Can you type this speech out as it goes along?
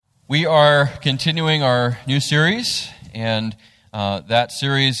We are continuing our new series, and that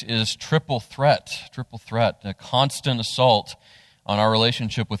series is Triple Threat, a constant assault on our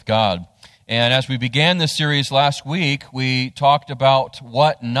relationship with God. And as we began this series last week, we talked about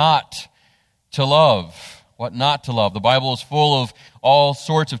what not to love. The Bible is full of all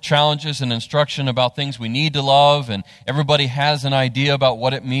sorts of challenges and instruction about things we need to love, and everybody has an idea about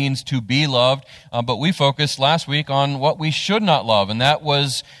what it means to be loved. But we focused last week on what we should not love, and that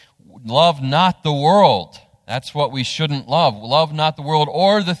was love not the world. That's what we shouldn't love. Love not the world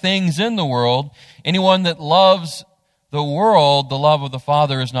or the things in the world. Anyone that loves the world, the love of the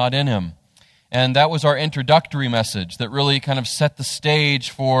Father is not in him. And that was our introductory message that really kind of set the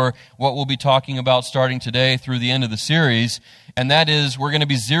stage for what we'll be talking about starting today through the end of the series. And that is, we're going to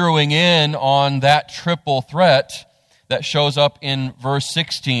be zeroing in on that triple threat that shows up in verse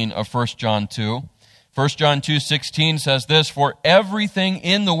 16 of 1 John 2. 1 John 2:16 says this, "For everything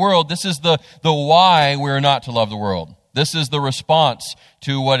in the world," this is the why we're not to love the world. This is the response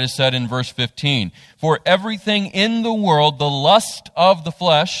to what is said in verse 15. "For everything in the world, the lust of the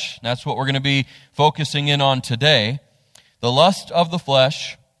flesh," that's what we're going to be focusing in on today, "the lust of the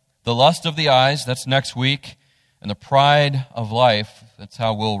flesh, the lust of the eyes," that's next week, "and the pride of life," that's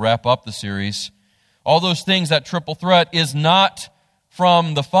how we'll wrap up the series. All those things, that triple threat, is not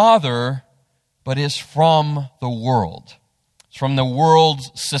from the Father, but is from the world. It's from the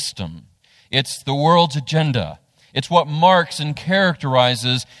world's system. It's the world's agenda. It's what marks and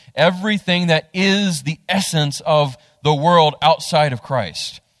characterizes everything that is the essence of the world outside of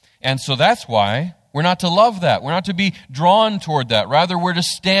Christ. And so that's why we're not to love that. We're not to be drawn toward that. Rather, we're to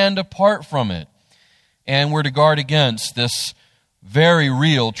stand apart from it. And we're to guard against this very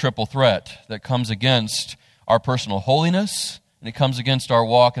real triple threat that comes against our personal holiness, and it comes against our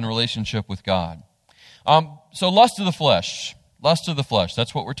walk and relationship with God. So lust of the flesh,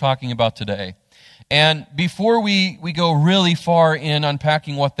 that's what we're talking about today. And before we go really far in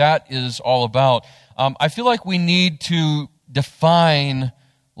unpacking what that is all about, I feel like we need to define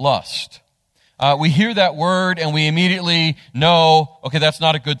lust. We hear that word and we immediately know, okay, that's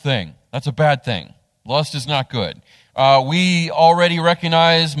not a good thing. That's a bad thing. Lust is not good. We already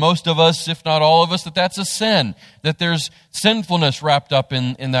recognize, most of us, if not all of us, that that's a sin, that there's sinfulness wrapped up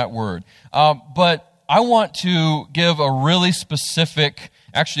in that word. But I want to give a really specific,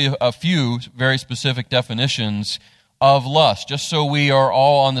 actually a few very specific definitions of lust, just so we are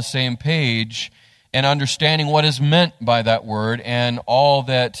all on the same page and understanding what is meant by that word and all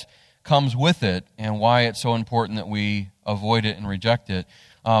that comes with it and why it's so important that we avoid it and reject it.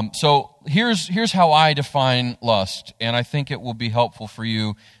 So here's how I define lust, and I think it will be helpful for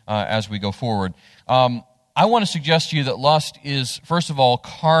you as we go forward. I want to suggest to you that lust is, first of all,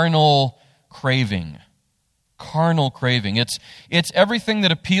 carnal craving. It's everything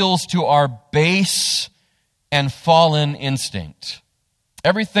that appeals to our base and fallen instinct.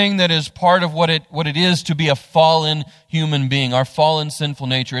 Everything that is part of what it is to be a fallen human being, our fallen sinful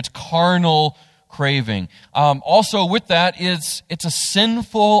nature. It's carnal craving. Also with that, it's a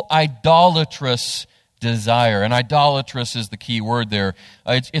sinful, idolatrous desire. And idolatrous is the key word there.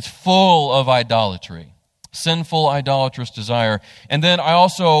 It's full of idolatry. Sinful, idolatrous desire. And then I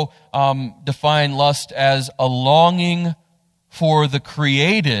also define lust as a longing for the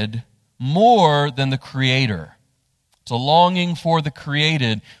created more than the Creator. It's a longing for the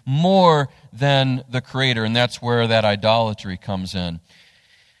created more than the Creator, and that's where that idolatry comes in.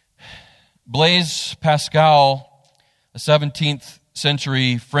 Blaise Pascal, a 17th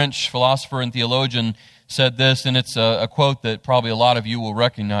century French philosopher and theologian, said this, and it's a quote that probably a lot of you will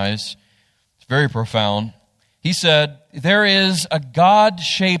recognize. It's very profound. He said, "There is a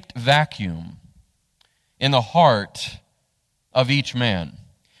God-shaped vacuum in the heart of each man,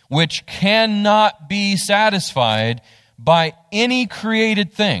 which cannot be satisfied by any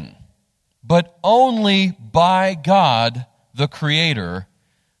created thing, but only by God, the Creator,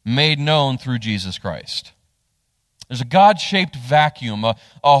 made known through Jesus Christ." There's a God-shaped vacuum,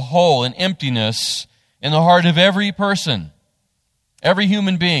 a hole, an emptiness in the heart of every person, every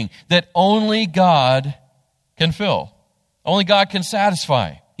human being, that only God can fill. Only God can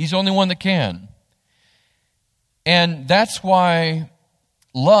satisfy. He's the only one that can. And that's why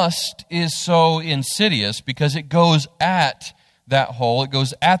lust is so insidious, because it goes at that hole, it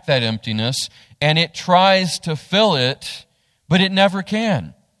goes at that emptiness, and it tries to fill it, but it never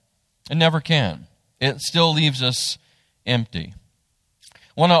can. It never can. It still leaves us empty. I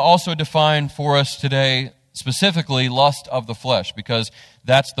want to also define for us today specifically lust of the flesh, because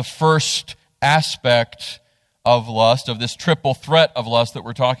that's the first aspect of lust, of this triple threat of lust that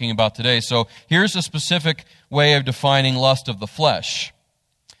we're talking about today. So here's a specific way of defining lust of the flesh.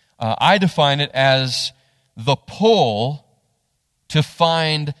 I define it as the pull to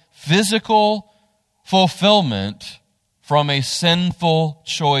find physical fulfillment from a sinful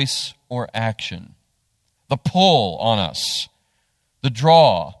choice or action. The pull on us, the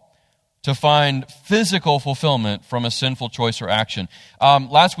draw to find physical fulfillment from a sinful choice or action.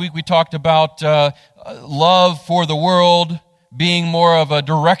 Last week we talked about love for the world being more of a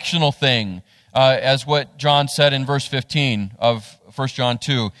directional thing, as what John said in verse 15 of 1 John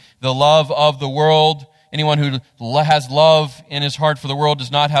 2. The love of the world, anyone who has love in his heart for the world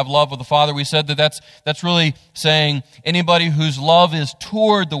does not have love of the Father. We said that that's really saying anybody whose love is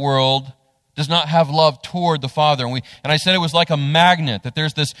toward the world does not have love toward the Father. And I said it was like a magnet, that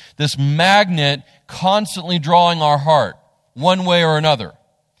there's this magnet constantly drawing our heart, one way or another.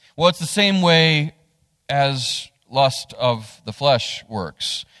 Well, it's the same way as lust of the flesh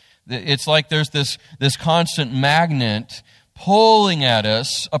works. It's like there's this constant magnet pulling at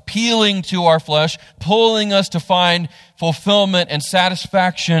us, appealing to our flesh, pulling us to find fulfillment and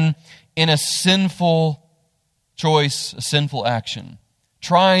satisfaction in a sinful choice, a sinful action,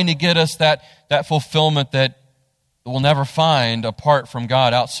 trying to get us that fulfillment that we'll never find apart from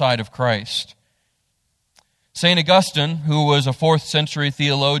God, outside of Christ. St. Augustine, who was a 4th century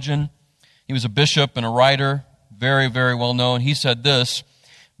theologian, he was a bishop and a writer, very, very well known. He said this: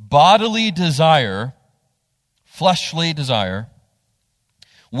 bodily desire, fleshly desire,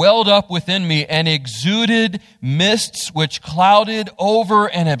 welled up within me and exuded mists which clouded over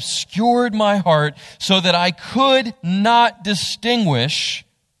and obscured my heart, so that I could not distinguish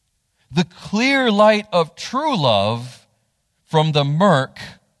the clear light of true love from the murk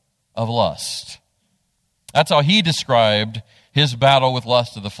of lust. That's how he described his battle with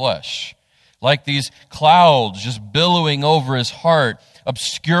lust of the flesh. Like these clouds just billowing over his heart,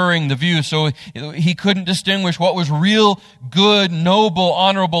 obscuring the view, so he couldn't distinguish what was real, good, noble,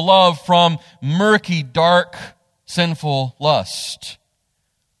 honorable love from murky, dark, sinful lust.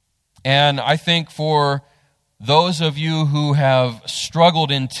 And I think for those of you who have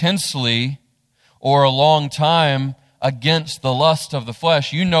struggled intensely or a long time against the lust of the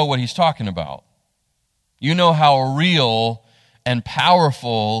flesh, you know what he's talking about. You know how real and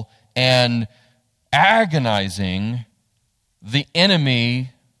powerful and agonizing the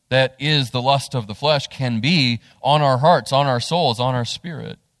enemy that is the lust of the flesh can be on our hearts, on our souls, on our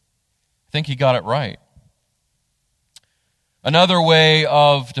spirit. I think he got it right. Another way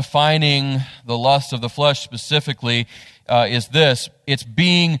of defining the lust of the flesh specifically is this: it's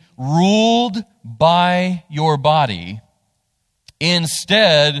being ruled by your body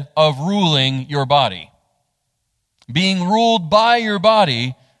instead of ruling your body. Being ruled by your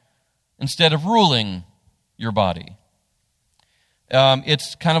body instead of ruling your body.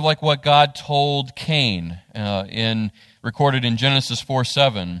 It's kind of like what God told Cain, recorded in Genesis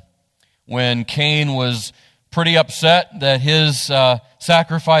 4:7, when Cain was pretty upset that his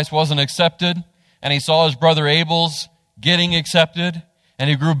sacrifice wasn't accepted, and he saw his brother Abel's getting accepted, and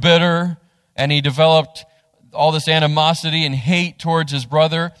he grew bitter, and he developed all this animosity and hate towards his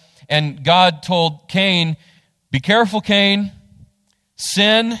brother. And God told Cain, "Be careful, Cain.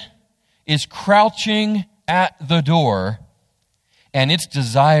 Sin is crouching at the door, and its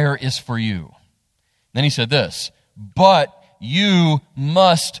desire is for you." Then he said this: "But you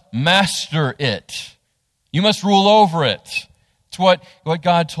must master it. You must rule over it." It's what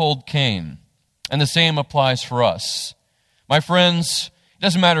God told Cain. And the same applies for us. My friends, it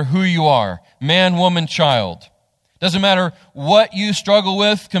doesn't matter who you are, man, woman, child. It doesn't matter what you struggle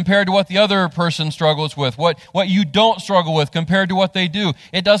with compared to what the other person struggles with, what you don't struggle with compared to what they do.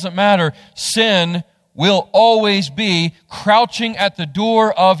 It doesn't matter. Sin will always be crouching at the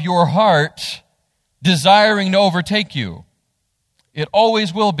door of your heart, desiring to overtake you. It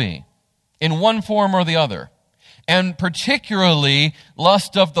always will be, in one form or the other. And particularly,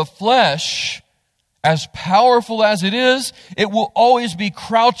 lust of the flesh, as powerful as it is, it will always be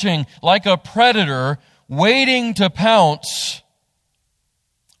crouching like a predator, waiting to pounce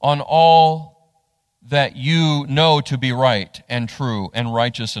on all that you know to be right and true and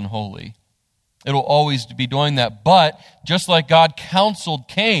righteous and holy. It will always be doing that. But just like God counseled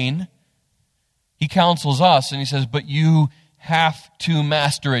Cain, he counsels us, and he says, but you have to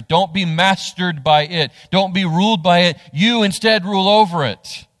master it. Don't be mastered by it. Don't be ruled by it. You instead rule over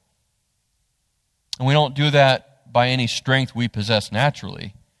it. And we don't do that by any strength we possess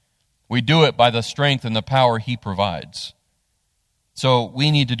naturally. We do it by the strength and the power he provides. So we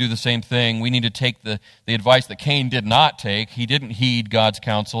need to do the same thing. We need to take the advice that Cain did not take. He didn't heed God's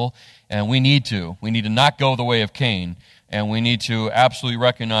counsel, and we need to. We need to not go the way of Cain, and we need to absolutely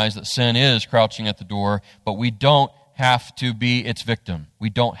recognize that sin is crouching at the door, but we don't have to be its victim. We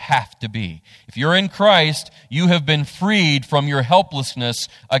don't have to be. If you're in Christ, you have been freed from your helplessness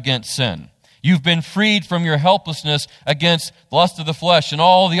against sin. You've been freed from your helplessness against the lust of the flesh and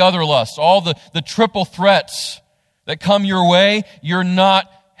all the other lusts, all the triple threats that come your way. You're not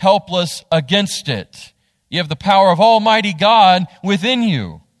helpless against it. You have the power of Almighty God within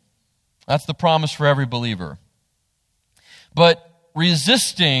you. That's the promise for every believer. But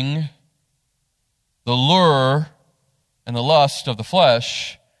resisting the lure and the lust of the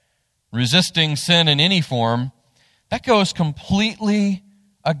flesh, resisting sin in any form, that goes completely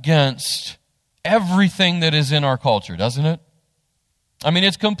against everything that is in our culture, doesn't it? I mean,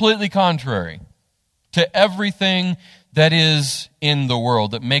 it's completely contrary to everything that is in the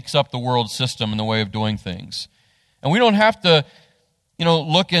world, that makes up the world system and the way of doing things. And we don't have to,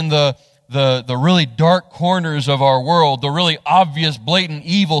 look in the really dark corners of our world, the really obvious, blatant,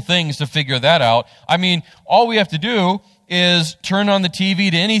 evil things to figure that out. I mean, all we have to do is turn on the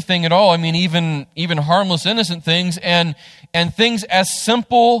TV to anything at all. I mean, even harmless, innocent things, and things as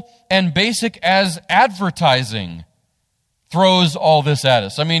simple and basic as advertising throws all this at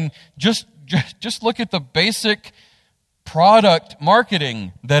us. I mean, just look at the basic product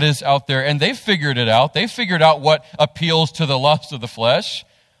marketing that is out there, and they've figured it out. They've figured out what appeals to the lust of the flesh.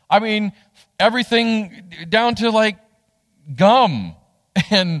 I mean, everything down to like gum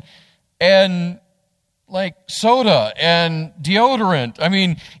and like soda and deodorant. I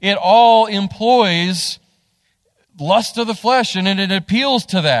mean, it all employs lust of the flesh, and it appeals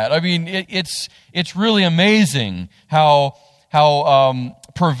to that. I mean, it's really amazing how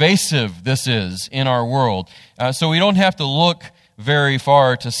pervasive this is in our world. So we don't have to look very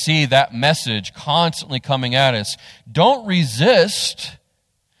far to see that message constantly coming at us. Don't resist.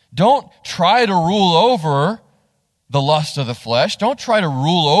 Don't try to rule over the lust of the flesh. Don't try to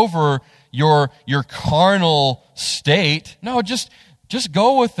rule over your carnal state. No, just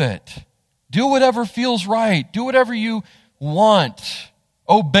go with it. Do whatever feels right. Do whatever you want.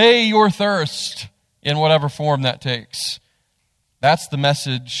 Obey your thirst in whatever form that takes. That's the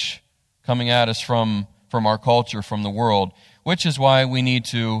message coming at us from our culture, from the world, which is why we need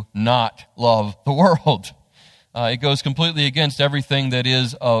to not love the world. It goes completely against everything that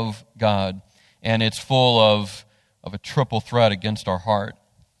is of God, and it's full of a triple threat against our heart.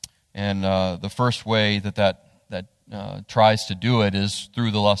 And the first way that tries to do it is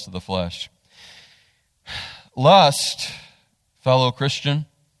through the lust of the flesh. Lust, fellow Christian,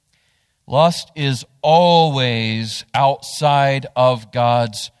 lust is always outside of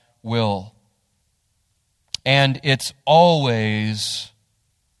God's will. And it's always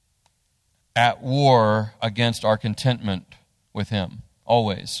at war against our contentment with Him.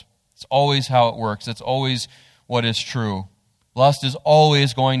 Always. It's always how it works. It's always what is true. Lust is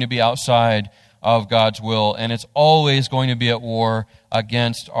always going to be outside of God's will, and it's always going to be at war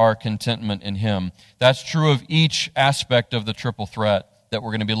against our contentment in Him. That's true of each aspect of the triple threat that we're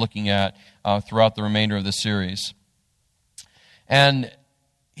going to be looking at throughout the remainder of this series. And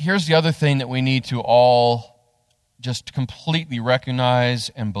here's the other thing that we need to all just completely recognize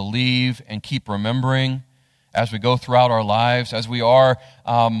and believe and keep remembering as we go throughout our lives, as we are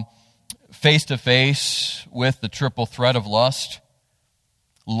face to face with the triple threat of lust.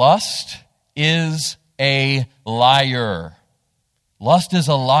 Lust is a liar. Lust is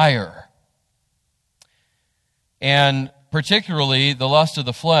a liar. And particularly the lust of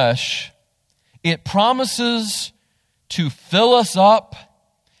the flesh, it promises to fill us up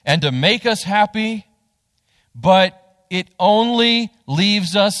and to make us happy, but it only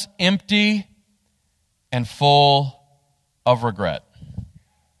leaves us empty and full of regret.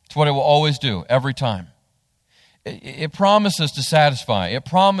 It's what it will always do, every time. It promises to satisfy. It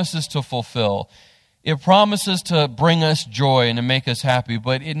promises to fulfill. It promises to bring us joy and to make us happy,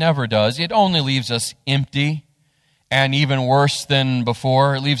 but it never does. It only leaves us empty, and even worse than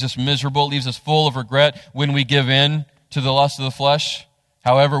before. It leaves us miserable. It leaves us full of regret when we give in to the lust of the flesh.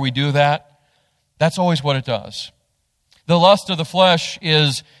 However we do that, that's always what it does. The lust of the flesh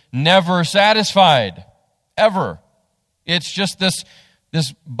is never satisfied, ever. It's just this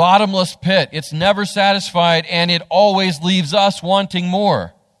bottomless pit. It's never satisfied, and it always leaves us wanting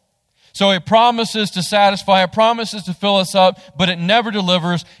more. So it promises to satisfy, it promises to fill us up, but it never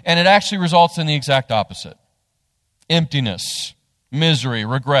delivers, and it actually results in the exact opposite. Emptiness, misery,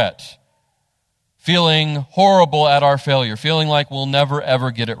 regret, feeling horrible at our failure, feeling like we'll never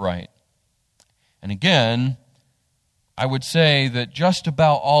ever get it right. And again, I would say that just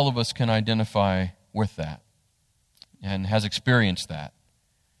about all of us can identify with that and has experienced that.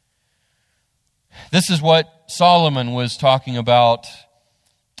 This is what Solomon was talking about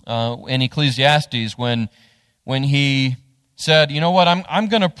in Ecclesiastes when when he said, you know what, I'm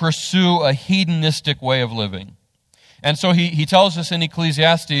going to pursue a hedonistic way of living. And so he tells us in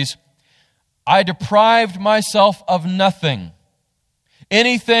Ecclesiastes, I deprived myself of nothing.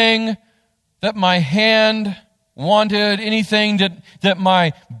 Anything that my hand wanted, anything that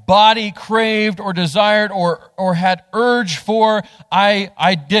my body craved or desired or had urge for,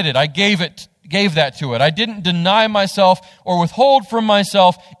 I did it. I gave that to it. I didn't deny myself or withhold from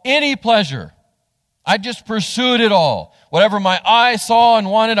myself any pleasure. I just pursued it all. Whatever my eye saw and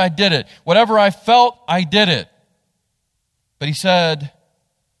wanted, I did it. Whatever I felt, I did it. But he said,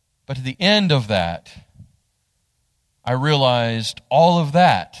 but at the end of that, I realized all of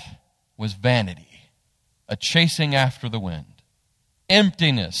that was vanity, a chasing after the wind,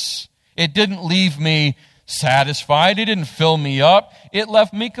 emptiness. It didn't leave me satisfied. It didn't fill me up. It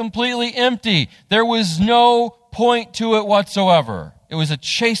left me completely empty. There was no point to it whatsoever. It was a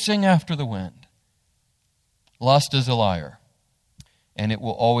chasing after the wind. Lust is a liar, and it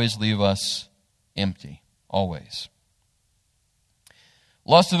will always leave us empty, always.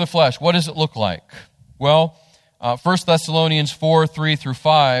 Lust of the flesh, what does it look like? Well, 1 Thessalonians 4, 3 through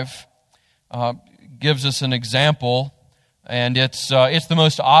 5 gives us an example, and it's the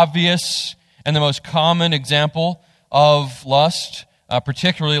most obvious and the most common example of lust,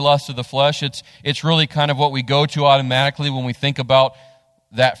 particularly lust of the flesh. It's really kind of what we go to automatically when we think about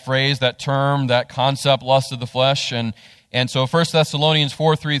that phrase, that term, that concept, lust of the flesh. And so 1 Thessalonians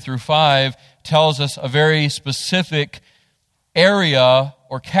 4, 3 through 5 tells us a very specific area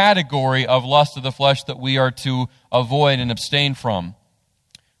or category of lust of the flesh that we are to avoid and abstain from.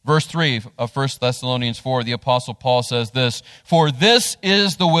 Verse 3 of 1 Thessalonians 4, the Apostle Paul says this, for this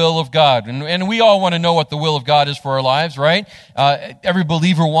is the will of God. And we all want to know what the will of God is for our lives, right? Every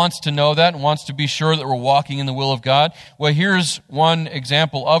believer wants to know that and wants to be sure that we're walking in the will of God. Well, here's one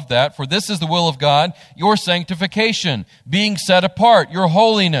example of that. For this is the will of God, your sanctification, being set apart, your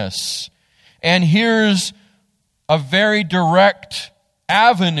holiness. And here's a very direct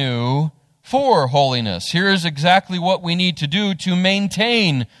avenue for holiness. Here's exactly what we need to do to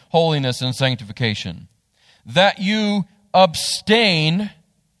maintain holiness and sanctification. That you abstain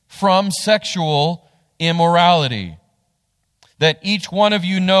from sexual immorality. That each one of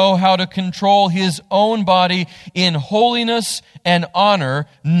you know how to control his own body in holiness and honor,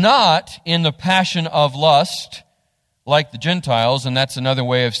 not in the passion of lust, like the Gentiles, and that's another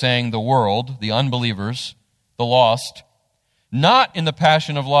way of saying the world, the unbelievers, the lost. Not in the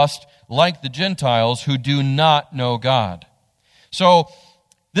passion of lust, like the Gentiles who do not know God. So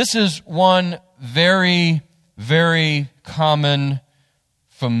this is one very, very common,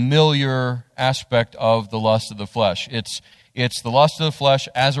 familiar aspect of the lust of the flesh. It's the lust of the flesh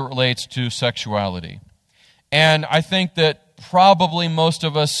as it relates to sexuality. And I think that probably most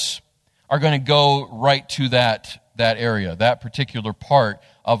of us are going to go right to that area, that particular part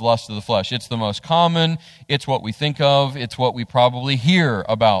of lust of the flesh. It's the most common. It's what we think of. It's what we probably hear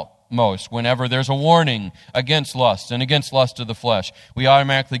about most. Whenever there's a warning against lust and against lust of the flesh, we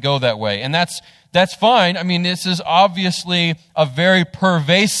automatically go that way. And that's fine. I mean, this is obviously a very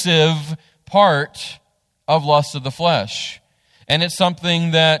pervasive part of lust of the flesh. And it's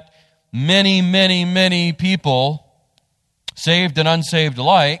something that many, many, many people, saved and unsaved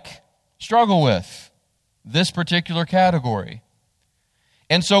alike, struggle with. This particular category.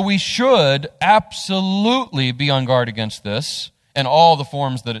 And so we should absolutely be on guard against this and all the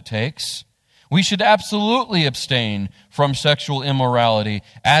forms that it takes. We should absolutely abstain from sexual immorality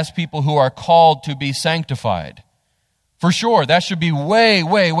as people who are called to be sanctified. For sure, that should be way,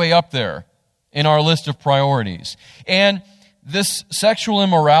 way, way up there in our list of priorities. And this sexual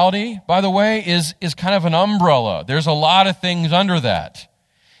immorality, by the way, is kind of an umbrella. There's a lot of things under that.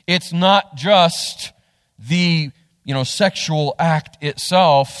 It's not just the sexual act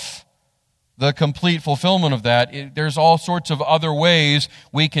itself, the complete fulfillment of that. There's all sorts of other ways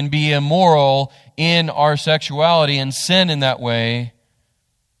we can be immoral in our sexuality and sin in that way,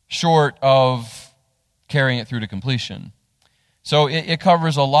 short of carrying it through to completion. So it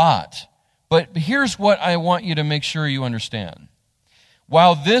covers a lot. But here's what I want you to make sure you understand.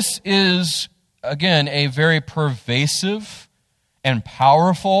 While this is, again, a very pervasive and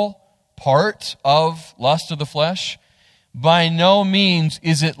powerful part of lust of the flesh, by no means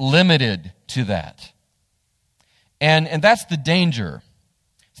is it limited to that. And that's the danger.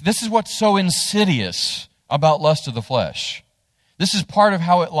 This is what's so insidious about lust of the flesh. This is part of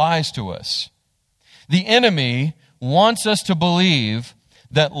how it lies to us. The enemy wants us to believe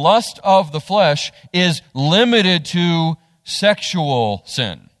that lust of the flesh is limited to sexual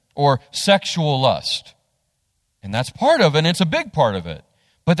sin or sexual lust. And that's part of it, and it's a big part of it.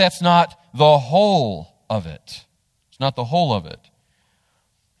 But that's not the whole of it. It's not the whole of it.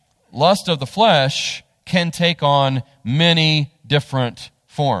 Lust of the flesh can take on many different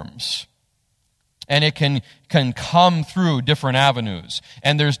forms. And it can come through different avenues.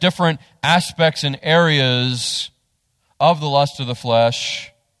 And there's different aspects and areas of the lust of the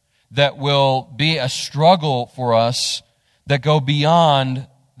flesh that will be a struggle for us that go beyond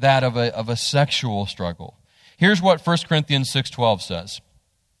that of a sexual struggle. Here's what 1 Corinthians 6:12 says.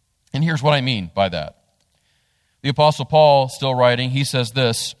 And here's what I mean by that. The Apostle Paul, still writing, he says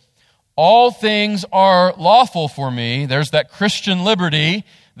this, all things are lawful for me. There's that Christian liberty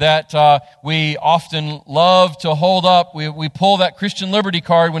that we often love to hold up. We pull that Christian liberty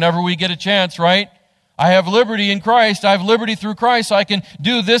card whenever we get a chance, right? I have liberty in Christ. I have liberty through Christ. So I can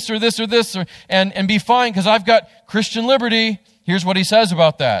do this or this or this and be fine because I've got Christian liberty. Here's what he says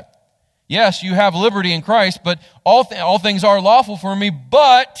about that. Yes, you have liberty in Christ, but all things are lawful for me,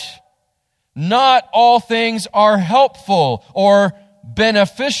 but not all things are helpful or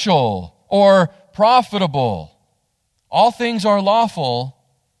beneficial or profitable. All things are lawful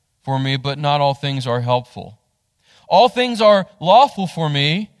for me, but not all things are helpful. All things are lawful for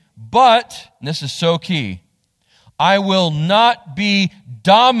me, but, and this is so key, I will not be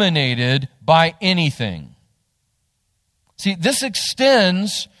dominated by anything. See, this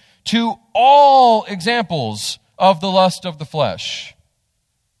extends to all examples of the lust of the flesh,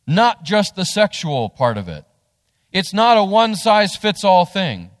 not just the sexual part of it. It's not a one-size-fits-all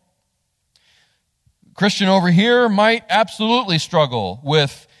thing. Christian over here might absolutely struggle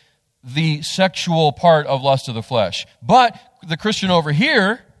with the sexual part of lust of the flesh. But the Christian over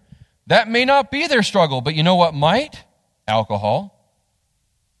here, that may not be their struggle. But you know what might? Alcohol,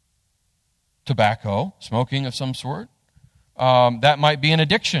 tobacco, smoking of some sort. That might be an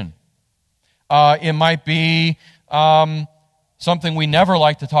addiction. It might be something we never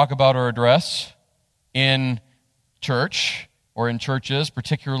like to talk about or address in church or in churches,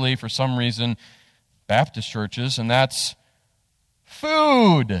 particularly for some reason Baptist churches, and that's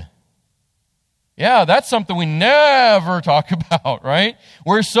food. Yeah, that's something we never talk about, right?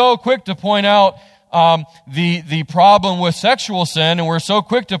 We're so quick to point out the problem with sexual sin, and we're so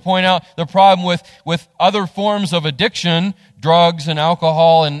quick to point out the problem with other forms of addiction, drugs and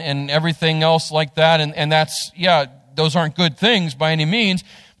alcohol and everything else like that, and that's, yeah, those aren't good things by any means,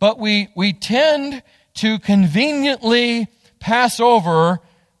 but we tend to conveniently pass over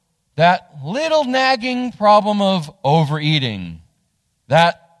that little nagging problem of overeating.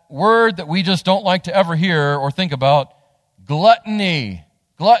 That word that we just don't like to ever hear or think about, gluttony.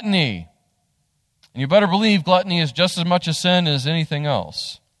 Gluttony. And you better believe gluttony is just as much a sin as anything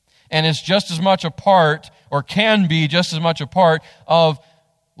else. And it's just as much a part, or can be just as much a part of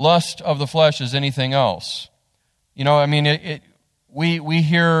lust of the flesh as anything else. You know, I mean, we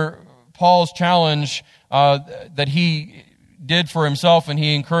hear Paul's challenge that he did for himself, and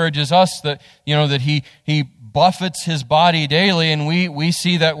he encourages us that, you know, that he buffets his body daily, and we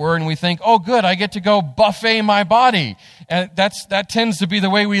see that word and we think, oh good, I get to go buffet my body. And that tends to be the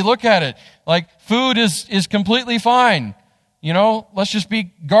way we look at it. Like, food is completely fine. You know, let's just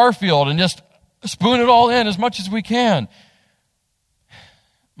be Garfield and just spoon it all in as much as we can.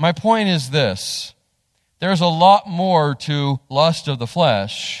 My point is this. There's a lot more to lust of the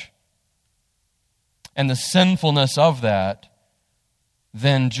flesh and the sinfulness of that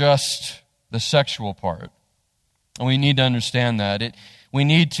than just the sexual part. And we need to understand that. We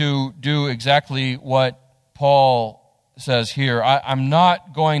need to do exactly what Paul says here. I'm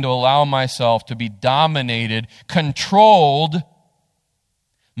not going to allow myself to be dominated, controlled,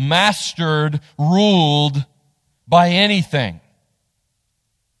 mastered, ruled by anything.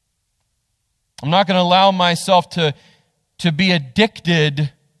 I'm not going to allow myself to be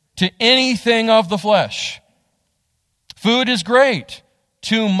addicted to anything of the flesh. Food is great.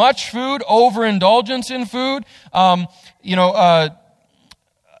 Too much food, overindulgence in food,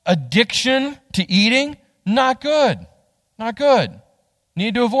 addiction to eating, not good. Not good.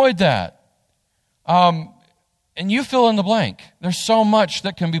 Need to avoid that. And you fill in the blank. There's so much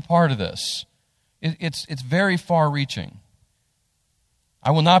that can be part of this. It's very far-reaching. I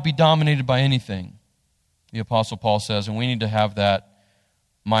will not be dominated by anything, the Apostle Paul says, and we need to have that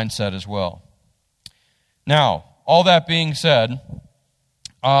mindset as well. Now, all that being said,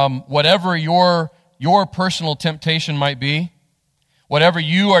 whatever your personal temptation might be, whatever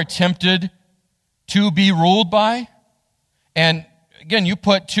you are tempted to be ruled by, and again, you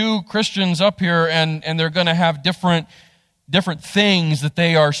put two Christians up here and they're going to have different things that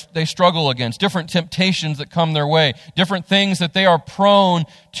they struggle against, different temptations that come their way, different things that they are prone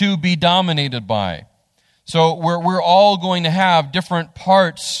to be dominated by. So we're all going to have different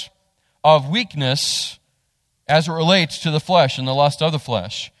parts of weakness as it relates to the flesh and the lust of the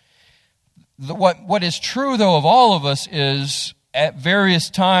flesh. What is true, though, of all of us is at various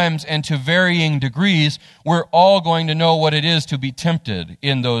times and to varying degrees, we're all going to know what it is to be tempted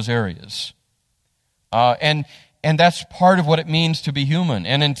in those areas. And that's part of what it means to be human.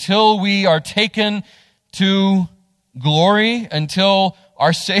 And until we are taken to glory, until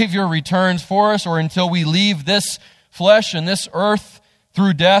our Savior returns for us, or until we leave this flesh and this earth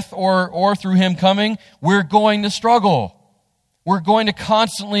through death or through Him coming, we're going to struggle. We're going to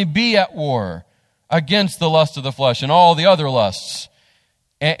constantly be at war against the lust of the flesh and all the other lusts.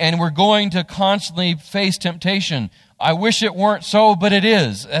 And we're going to constantly face temptation. I wish it weren't so, but it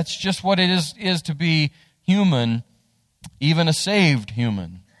is. That's just what it is to be human, even a saved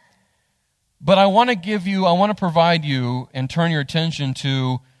human. But I want to provide you and turn your attention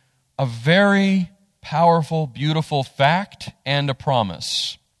to a very powerful, beautiful fact and a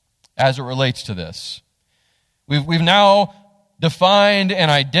promise as it relates to this. We've now defined and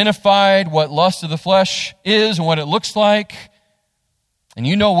identified what lust of the flesh is and what it looks like. And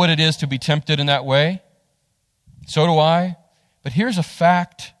you know what it is to be tempted in that way. So do I. But here's a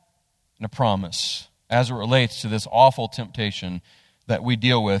fact and a promise as it relates to this awful temptation that we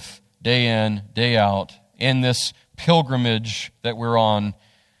deal with day in, day out, in this pilgrimage that we're on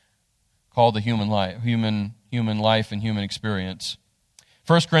called the human life and human experience.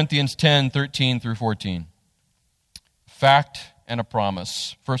 1 Corinthians 10:13 through 14. Fact and a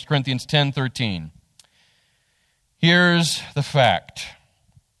promise. 1 Corinthians 10:13. Here's the fact.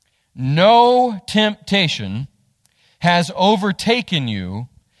 No temptation has overtaken you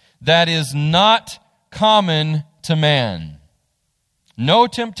that is not common to man. No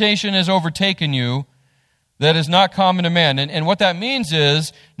temptation has overtaken you that is not common to man. And what that means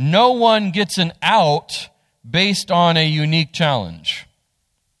is no one gets an out based on a unique challenge.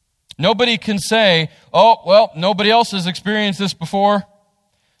 Nobody can say, oh, well, nobody else has experienced this before.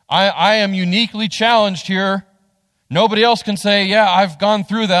 I am uniquely challenged here. Nobody else can say, yeah, I've gone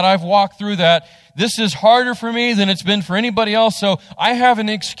through that. I've walked through that. This is harder for me than it's been for anybody else, so I have an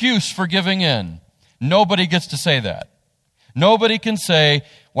excuse for giving in. Nobody gets to say that. Nobody can say,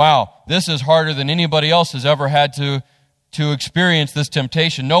 wow, this is harder than anybody else has ever had to experience this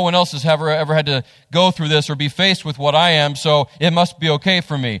temptation. No one else has ever had to go through this or be faced with what I am, so it must be okay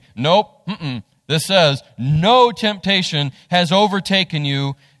for me. Nope. This says, no temptation has overtaken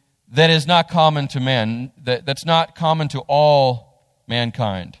you that is not common to man, that's not common to all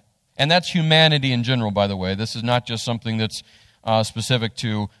mankind. And that's humanity in general, by the way. This is not just something that's specific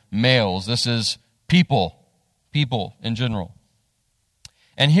to males. This is people in general.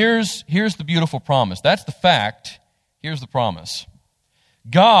 And here's the beautiful promise. That's the fact. Here's the promise.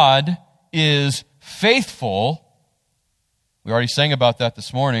 God is faithful. We already sang about that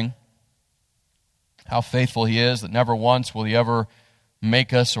this morning. How faithful He is, that never once will He ever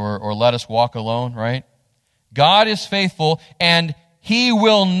make us or let us walk alone, right? God is faithful, and He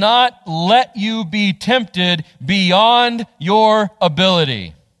will not let you be tempted beyond your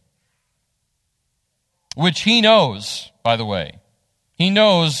ability. Which He knows, by the way. He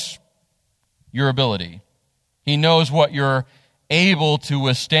knows your ability. He knows what you're able to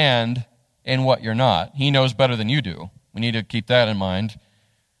withstand and what you're not. He knows better than you do. We need to keep that in mind.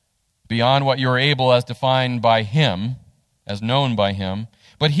 Beyond what you're able as defined by Him, as known by Him.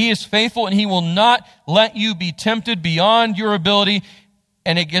 But He is faithful, and He will not let you be tempted beyond your ability.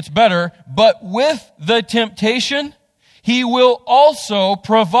 And it gets better. But with the temptation, He will also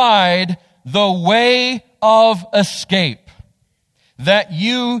provide the way of escape, that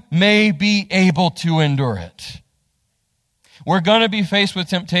you may be able to endure it. We're going to be faced with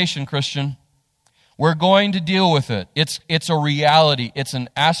temptation, Christian. We're going to deal with it. It's a reality. It's an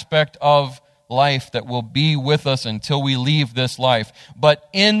aspect of life that will be with us until we leave this life. But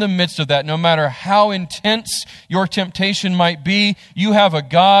in the midst of that, no matter how intense your temptation might be, you have a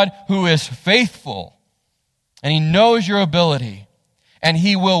God who is faithful, and He knows your ability. And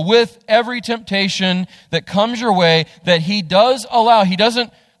He will, with every temptation that comes your way, that He does allow. He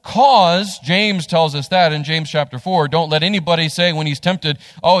doesn't cause, James tells us that in James chapter 4, don't let anybody say when he's tempted,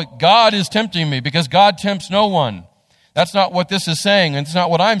 oh, God is tempting me, because God tempts no one. That's not what this is saying, and it's not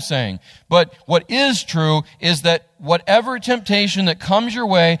what I'm saying. But what is true is that whatever temptation that comes your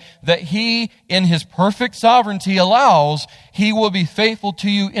way, that He, in His perfect sovereignty, allows, He will be faithful to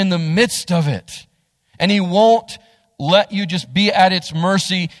you in the midst of it. And He won't let you just be at its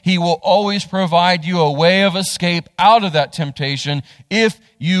mercy. He will always provide you a way of escape out of that temptation if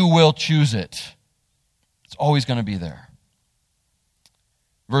you will choose it. It's always going to be there.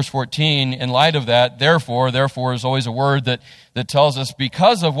 Verse 14, in light of that, therefore is always a word that tells us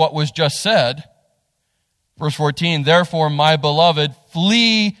because of what was just said, Verse 14, therefore, my beloved,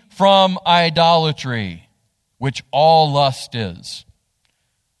 flee from idolatry, which all lust is.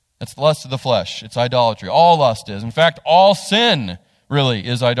 That's the lust of the flesh. It's idolatry. All lust is. In fact, all sin really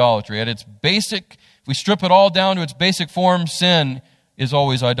is idolatry. At its basic, if we strip it all down to its basic form, sin is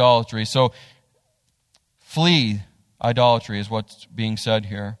always idolatry. So flee idolatry is what's being said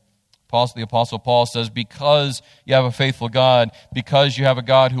here. The Apostle Paul says, because you have a faithful God, because you have a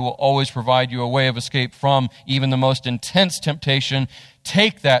God who will always provide you a way of escape from even the most intense temptation,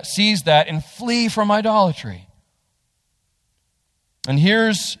 take that, seize that, and flee from idolatry. And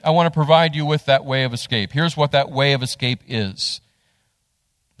I want to provide you with that way of escape. Here's what that way of escape is.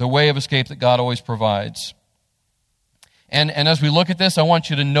 The way of escape that God always provides. And as we look at this, I want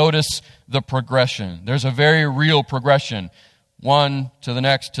you to notice the progression. There's a very real progression. One to the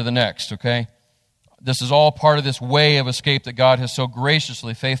next, okay? This is all part of this way of escape that God has so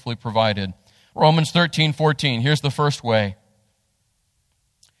graciously, faithfully provided. Romans 13:14, here's the first way.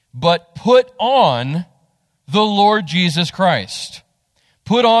 But put on the Lord Jesus Christ.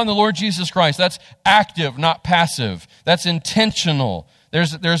 Put on the Lord Jesus Christ. That's active, not passive. That's intentional.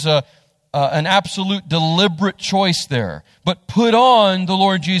 There's an absolute deliberate choice there. But put on the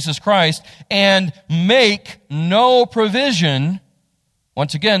Lord Jesus Christ and make no provision.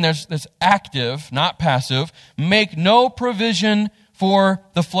 Once again, there's active, not passive. Make no provision for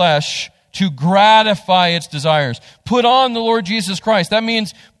the flesh to gratify its desires. Put on the Lord Jesus Christ. That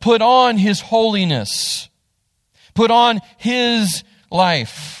means put on His holiness. Put on His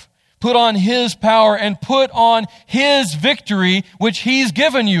life. Put on His power and put on His victory, which He's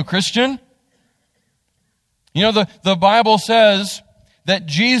given you, Christian. You know, the Bible says that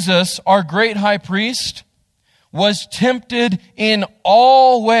Jesus, our great high priest, was tempted in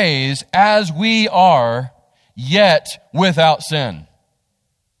all ways as we are, yet without sin.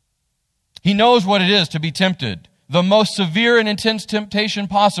 He knows what it is to be tempted. The most severe and intense temptation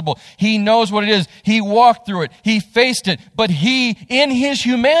possible. He knows what it is. He walked through it. He faced it. But He, in His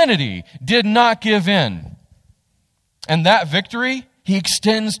humanity, did not give in. And that victory, He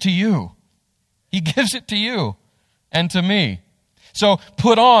extends to you. He gives it to you and to me. So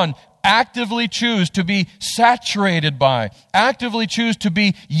put on, actively choose to be saturated by, actively choose to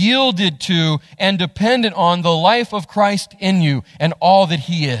be yielded to and dependent on the life of Christ in you and all that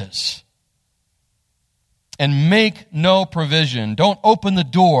He is. And make no provision. Don't open the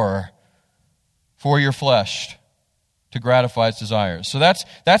door for your flesh to gratify its desires. So that's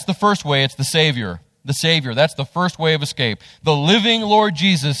the first way. It's the Savior. The Savior. That's the first way of escape. The living Lord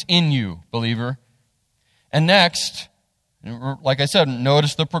Jesus in you, believer. And next, like I said,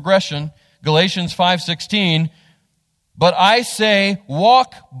 notice the progression. Galatians 5:16. But I say,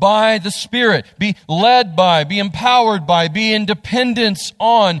 walk by the Spirit. Be led by, be empowered by, be in dependence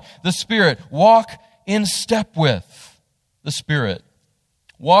on the Spirit. Walk in step with the Spirit.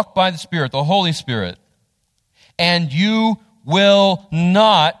 Walk by the Spirit, the Holy Spirit. And you will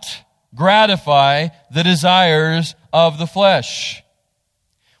not gratify the desires of the flesh.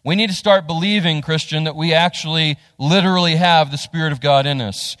 We need to start believing, Christian, that we actually literally have the Spirit of God in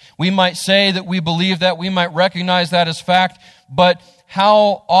us. We might say that we believe that, we might recognize that as fact, but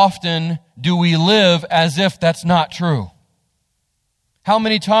how often do we live as if that's not true? How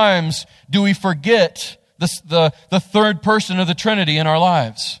many times do we forget the third person of the Trinity in our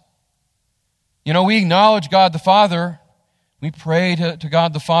lives? You know, we acknowledge God the Father. We pray to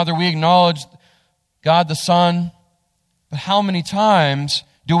God the Father. We acknowledge God the Son. But how many times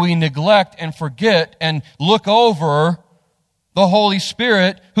do we neglect and forget and look over the Holy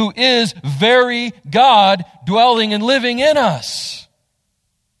Spirit, who is very God dwelling and living in us?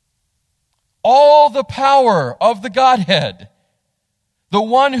 All the power of the Godhead, the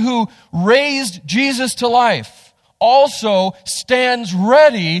one who raised Jesus to life, also stands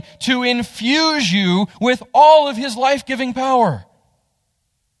ready to infuse you with all of His life-giving power.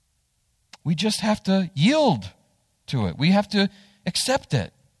 We just have to yield to it. We have to accept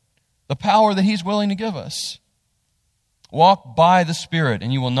it, the power that He's willing to give us. Walk by the Spirit,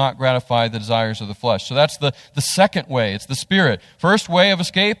 and you will not gratify the desires of the flesh. So that's the second way. It's the Spirit. First way of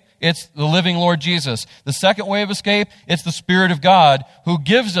escape, it's the living Lord Jesus. The second way of escape, it's the Spirit of God who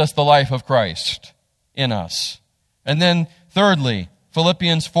gives us the life of Christ in us. And then thirdly,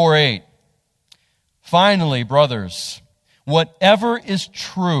 Philippians 4:8. Finally, brothers, whatever is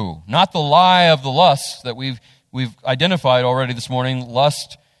true, not the lie of the lusts that we've identified already this morning.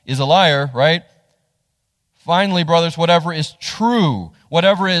 Lust is a liar, right? Finally, brothers, whatever is true,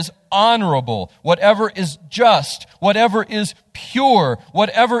 whatever is honorable, whatever is just, whatever is pure,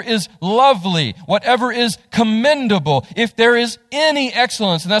 whatever is lovely, whatever is commendable, if there is any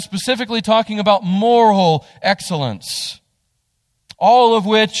excellence, and that's specifically talking about moral excellence, all of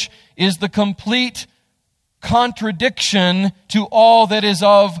which is the complete contradiction to all that is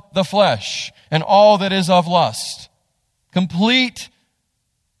of the flesh and all that is of lust. Complete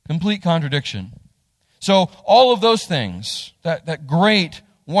contradiction. So all of those things, that great,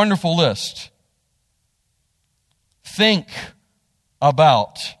 wonderful list, think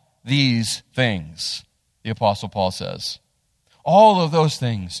about these things, the Apostle Paul says. All of those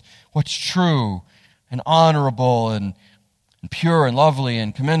things, what's true and honorable and pure and lovely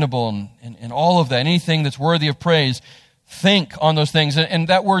and commendable and all of that, anything that's worthy of praise, think on those things. And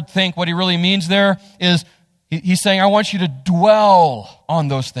that word think, what he really means there is, he's saying, I want you to dwell on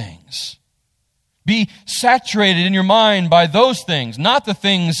those things. Be saturated in your mind by those things, not the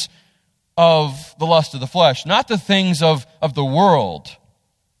things of the lust of the flesh, not the things of the world.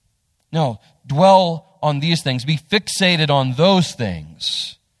 No, dwell on these things. Be fixated on those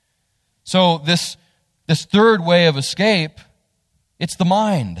things. So this third way of escape, it's the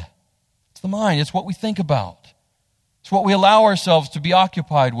mind. It's the mind. It's what we think about. It's what we allow ourselves to be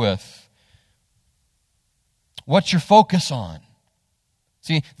occupied with. What's your focus on?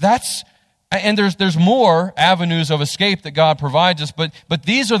 See, and there's more avenues of escape that God provides us, but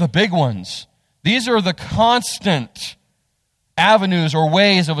these are the big ones. These are the constant avenues or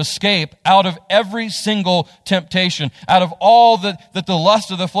ways of escape out of every single temptation, out of all that the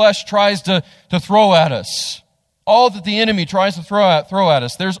lust of the flesh tries to throw at us, all that the enemy tries to throw at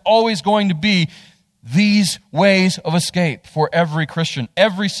us. There's always going to be these ways of escape for every Christian,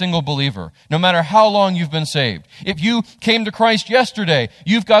 every single believer, no matter how long you've been saved. If you came to Christ yesterday,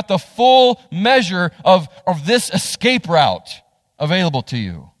 you've got the full measure of this escape route available to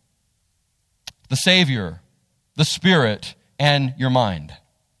you. The Savior, the Spirit, and your mind.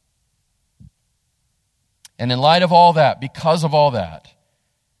 And in light of all that, because of all that,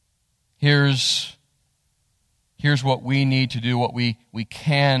 here's what we need to do, what we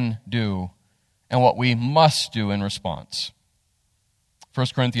can do, and what we must do in response. 1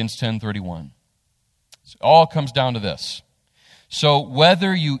 Corinthians 10:31. It all comes down to this. So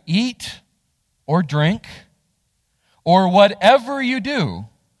whether you eat or drink or whatever you do,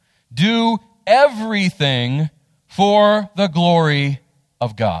 do everything for the glory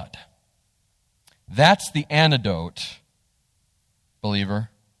of God. That's the antidote, believer,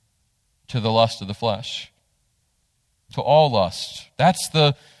 to the lust of the flesh, to all lust. That's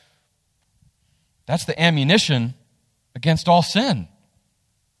the ammunition against all sin.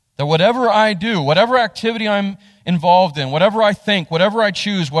 That whatever I do, whatever activity I'm involved in, whatever I think, whatever I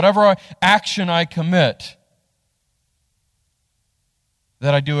choose, whatever action I commit,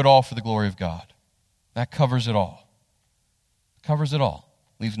 that I do it all for the glory of God. That covers it all. Covers it all.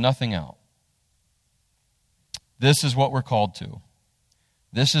 Leaves nothing out. This is what we're called to.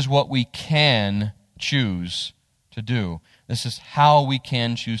 This is what we can choose to do. This is how we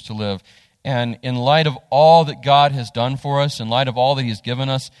can choose to live. And in light of all that God has done for us, in light of all that He's given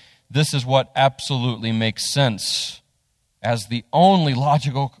us, this is what absolutely makes sense as the only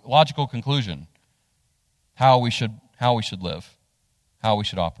logical conclusion, how we should live, how we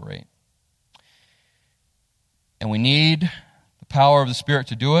should operate. And we need the power of the Spirit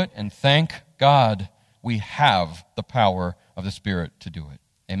to do it, and thank God we have the power of the Spirit to do it.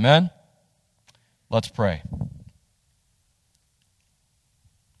 Amen? Let's pray.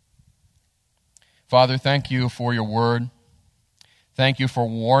 Father, thank you for your word. Thank you for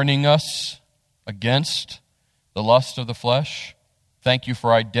warning us against the lust of the flesh. Thank you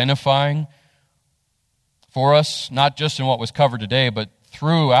for identifying for us, not just in what was covered today, but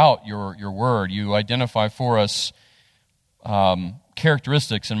throughout your word. You identify for us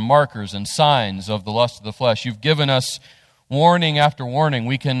characteristics and markers and signs of the lust of the flesh. You've given us warning after warning.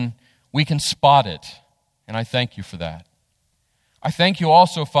 We can spot it, and I thank you for that. I thank you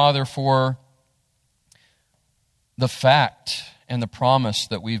also, Father, for the fact and the promise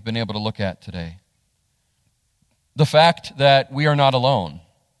that we've been able to look at today. The fact that we are not alone.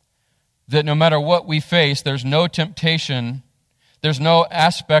 That no matter what we face, there's no temptation, there's no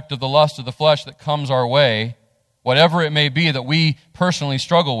aspect of the lust of the flesh that comes our way, whatever it may be that we personally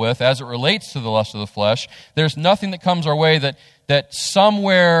struggle with as it relates to the lust of the flesh. There's nothing that comes our way that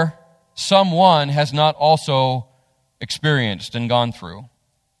somewhere, someone has not also experienced and gone through.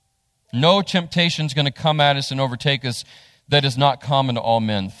 No temptation is going to come at us and overtake us that is not common to all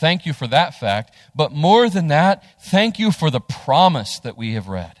men. Thank you for that fact. But more than that, thank you for the promise that we have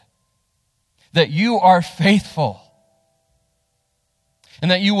read. That you are faithful.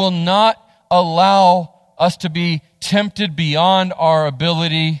 And that you will not allow us to be tempted beyond our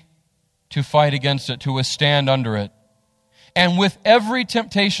ability to fight against it, to withstand under it. And with every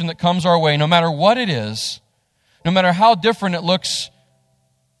temptation that comes our way, no matter what it is, no matter how different it looks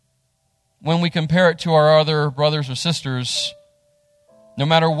when we compare it to our other brothers or sisters, no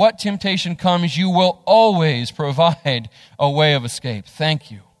matter what temptation comes, you will always provide a way of escape. Thank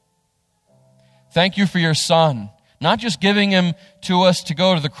you. Thank you for your Son, not just giving him to us to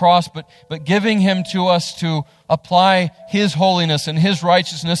go to the cross, but giving him to us to apply his holiness and his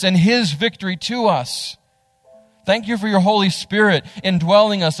righteousness and his victory to us. Thank you for your Holy Spirit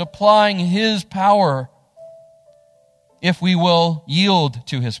indwelling us, applying his power if we will yield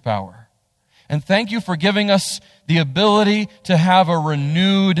to his power. And thank you for giving us the ability to have a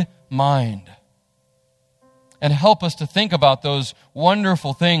renewed mind. And help us to think about those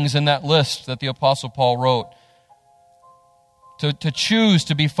wonderful things in that list that the Apostle Paul wrote. To choose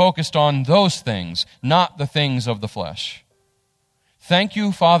to be focused on those things, not the things of the flesh. Thank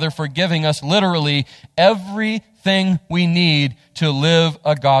you, Father, for giving us literally everything we need to live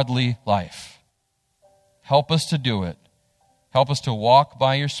a godly life. Help us to do it. Help us to walk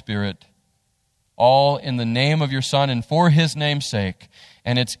by your Spirit, all in the name of your Son and for his name's sake.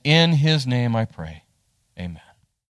 And it's in his name I pray. Amen.